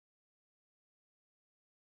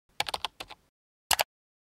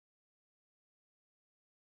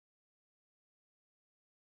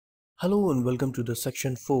Hello and welcome to the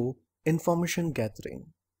section 4 Information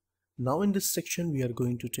Gathering. Now in this section we are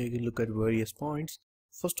going to take a look at various points.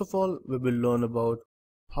 First of all, we will learn about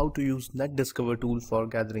how to use NetDiscover tool for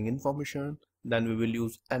gathering information. Then we will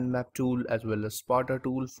use Nmap tool as well as Sparta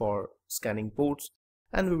tool for scanning ports,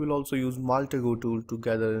 and we will also use Maltego tool to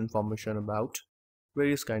gather information about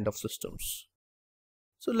various kind of systems.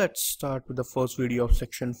 So let's start with the first video of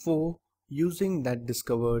section 4, using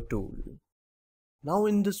NetDiscover tool. Now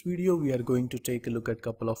in this video we are going to take a look at a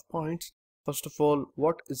couple of points. First of all,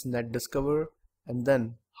 what is NetDiscover, and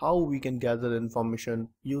then how we can gather information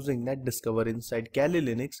using NetDiscover inside Kali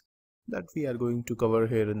Linux, that we are going to cover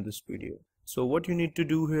here in this video. So what you need to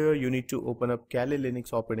do here, you need to open up Kali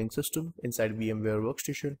Linux operating system inside VMware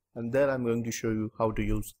workstation, and there I'm going to show you how to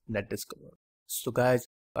use NetDiscover. So guys,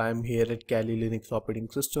 I'm here at Kali Linux operating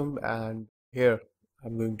system, and here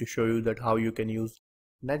I'm going to show you that how you can use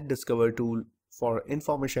NetDiscover tool for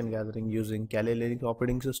information gathering using Kali Linux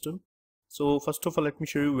operating system. So first of all, let me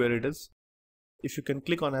show you where it is. If you can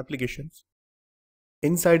click on applications,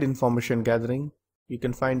 inside information gathering, you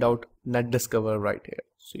can find out NetDiscover right here.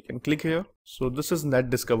 So you can click here. So this is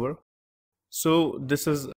NetDiscover. So this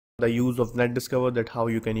is the use of NetDiscover, that how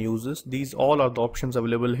you can use this. These all are the options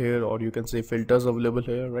available here, or you can say filters available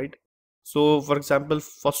here, right? So for example,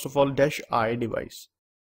 first of all, -I device.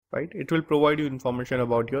 Right, it will provide you information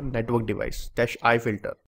about your network device, -I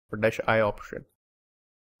filter or -I option.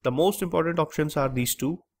 The most important options are these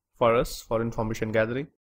two for us for information gathering,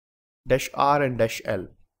 -R and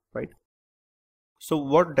 -L, right? So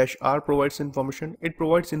what -R provides information? It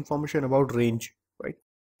provides information about range, right?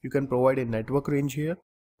 You can provide a network range here,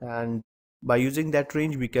 and by using that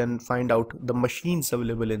range we can find out the machines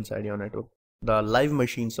available inside your network, the live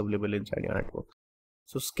machines available inside your network.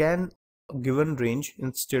 So scan given range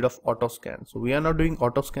instead of auto scan. So we are not doing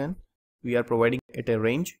auto scan, we are providing it a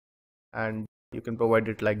range, and you can provide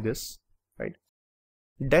it like this, right?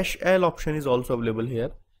 -L option is also available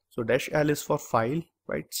here. So -L is for file,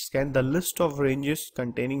 right? Scan the list of ranges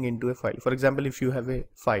containing into a file. For example, if you have a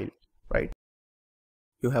file, right,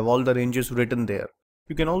 you have all the ranges written there,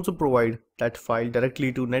 you can also provide that file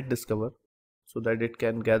directly to NetDiscover so that it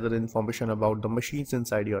can gather information about the machines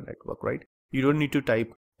inside your network, right? You don't need to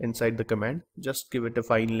type inside the command, just give it a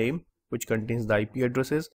file name which contains the IP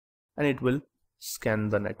addresses, and it will scan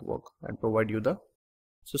the network and provide you the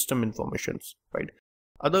system informations, right?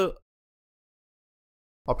 Other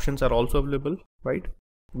options are also available, right?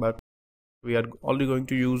 But we are only going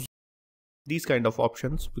to use these kind of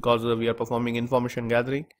options because we are performing information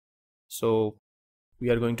gathering. So we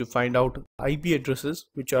are going to find out IP addresses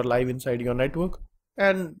which are live inside your network,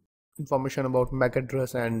 and information about MAC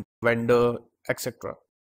address and vendor, etc.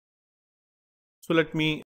 So let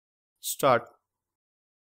me start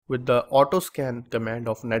with the auto scan command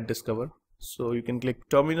of NetDiscover. So you can click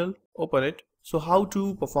terminal, open it. So how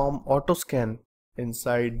to perform auto scan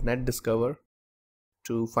inside NetDiscover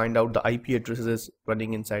to find out the IP addresses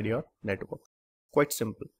running inside your network? Quite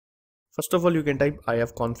simple. First of all, you can type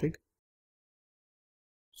ifconfig.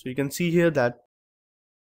 So you can see here that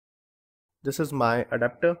this is my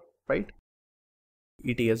adapter, right?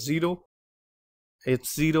 ETS0.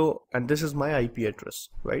 It's 0, and this is my IP address,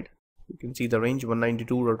 right? You can see the range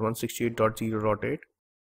 192.168.0.8.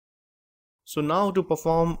 So now to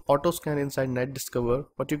perform auto scan inside NetDiscover,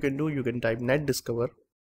 what you can do, you can type NetDiscover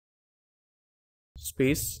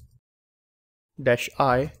space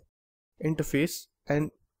 -I interface,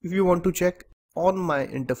 and if you want to check on my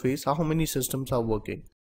interface how many systems are working,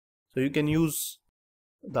 so you can use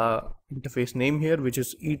the interface name here, which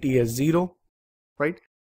is ETS0, right?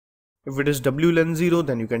 If it is WLAN0,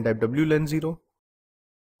 then you can type WLAN0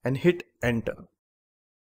 and hit enter.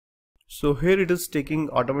 So here it is taking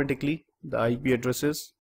automatically the IP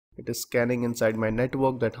addresses. It is scanning inside my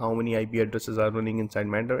network that how many IP addresses are running inside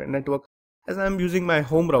my network. As I am using my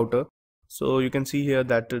home router, so you can see here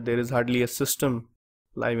that there is hardly a system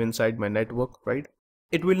live inside my network, right?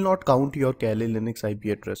 It will not count your Kali Linux IP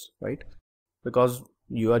address, right? Because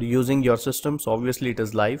you are using your system, so obviously it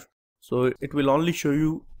is live. So it will only show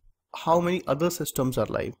you how many other systems are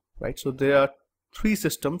live, right? So there are 3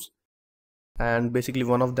 systems, and basically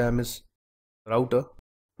one of them is router,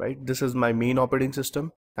 right? This is my main operating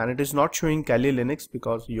system, and it is not showing Kali Linux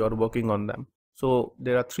because you are working on them. So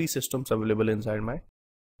there are 3 systems available inside my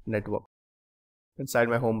network, inside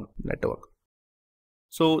my home network.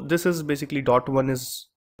 So this is basically .1 is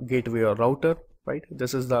gateway or router, right?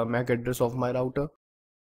 This is the MAC address of my router,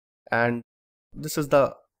 and this is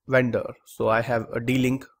the vendor. So I have a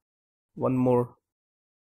D-Link. One more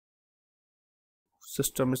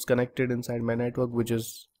system is connected inside my network, which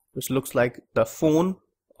looks like the phone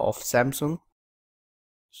of Samsung.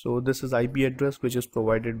 So this is IP address which is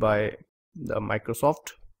provided by the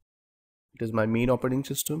Microsoft. It is my main operating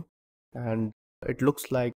system, and it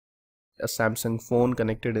looks like a Samsung phone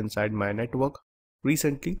connected inside my network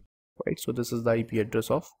recently, right? So this is the IP address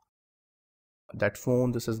of that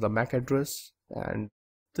phone, this is the MAC address, and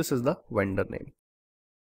this is the vendor name.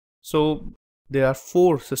 So there are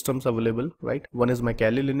 4 systems available, right? One is my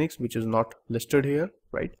Kali Linux, which is not listed here,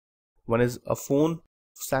 right? One is a phone,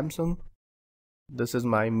 Samsung. This is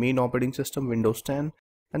my main operating system, Windows 10,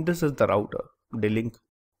 and this is the router. D-Link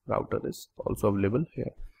router is also available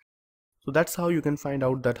here. So that's how you can find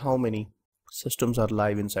out that how many systems are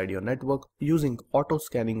live inside your network using auto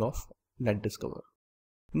scanning of NetDiscover.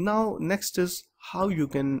 Now next is how you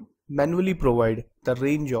can manually provide the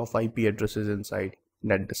range of IP addresses inside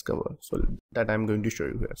NetDiscover. So that I'm going to show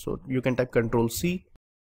you here. So you can type Ctrl+C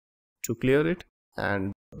to clear it,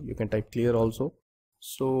 and you can type clear also.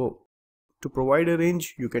 So to provide a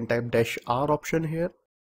range, you can type -R option here.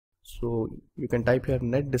 So you can type here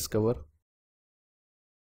NetDiscover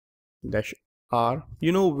 -R.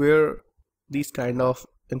 You know where these kind of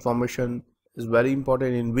information is very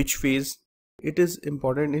important, in which phase. It is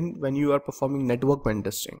important in when you are performing network pen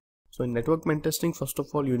testing. So in network pen testing, first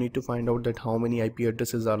of all, you need to find out that how many IP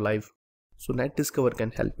addresses are live. So NetDiscover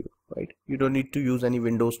can help you, right? You don't need to use any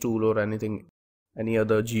Windows tool or anything, any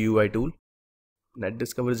other GUI tool.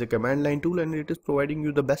 NetDiscover is a command line tool, and it is providing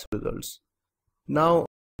you the best results. Now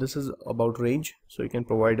this is about range, so you can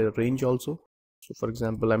provide a range also. So for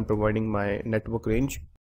example, I'm providing my network range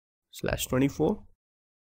 /24,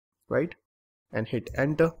 right? And hit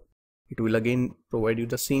enter. It will again provide you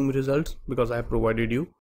the same results because I have provided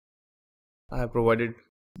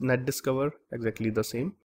NetDiscover exactly the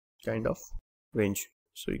same kind of range.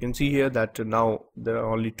 So you can see here that now there are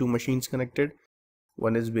only 2 machines connected.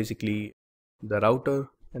 One is basically the router,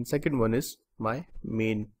 and second one is my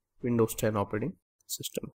main Windows 10 operating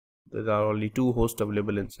system. There are only 2 hosts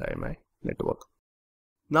available inside my network.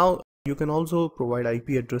 Now you can also provide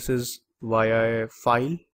IP addresses via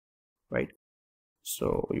file, right?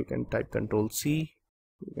 So you can type Ctrl+C,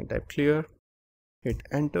 you can type clear, hit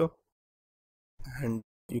enter, and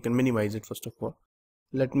you can minimize it first of all.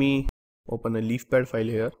 Let me open a leafpad file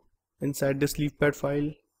here. Inside this leafpad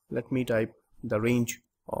file, let me type the range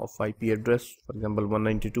of IP address, for example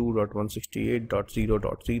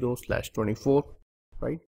 192.168.0.0/24,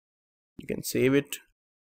 right? You can save it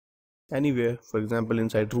anywhere, for example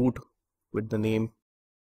inside root with the name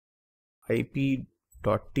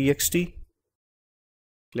ip.txt.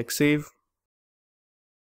 Click save,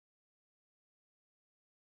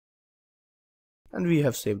 and we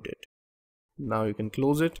have saved it. Now you can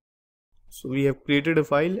close it. So we have created a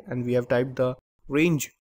file and we have typed the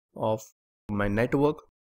range of my network.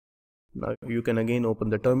 Now you can again open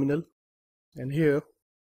the terminal, and here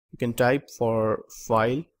you can type for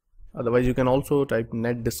file. Otherwise you can also type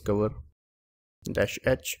NetDiscover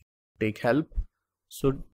 -h take help.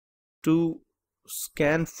 So to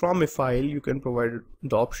scan from a file, you can provide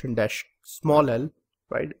the option -l,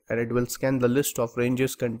 right? And it will scan the list of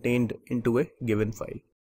ranges contained into a given file.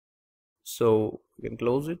 So you can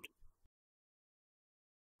close it,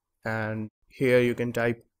 and here you can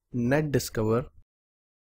type NetDiscover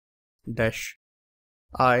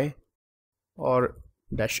 -I or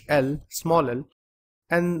 -l, small l,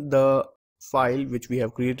 and the file which we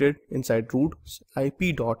have created inside root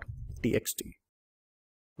ip.txt,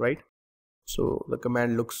 right? So the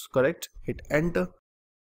command looks correct. Hit enter,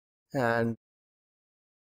 and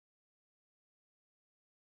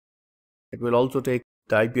it will also take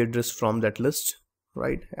the IP address from that list,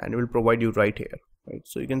 right? And it will provide you right here, right?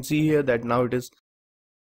 So you can see here that now it is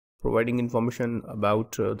providing information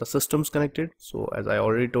about the systems connected. So as I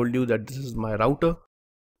already told you that this is my router,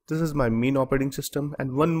 this is my main operating system,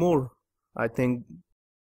 and one more, I think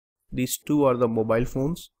these 2 are the mobile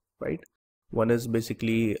phones, right? One is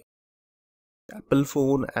basically Apple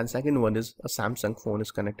phone, and second one is a Samsung phone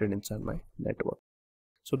is connected inside my network.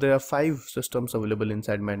 So there are 5 systems available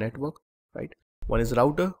inside my network, right? One is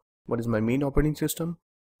router, one is my main operating system,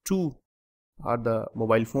 2 are the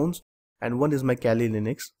mobile phones, and one is my Kali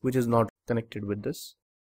Linux, which is not connected with this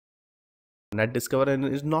NetDiscover and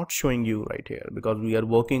is not showing you right here because we are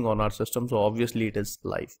working on our system, so obviously it is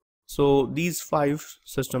live. So these 5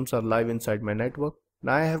 systems are live inside my network.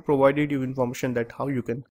 Now I have provided you information that how you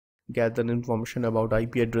can gather information about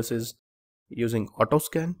IP addresses using auto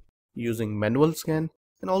scan, using manual scan,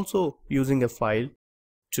 and also using a file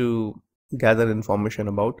to gather information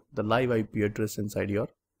about the live IP address inside your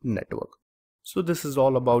network. So this is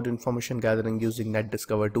all about information gathering using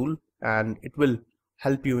NetDiscover tool, and it will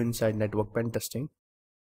help you inside network pen testing.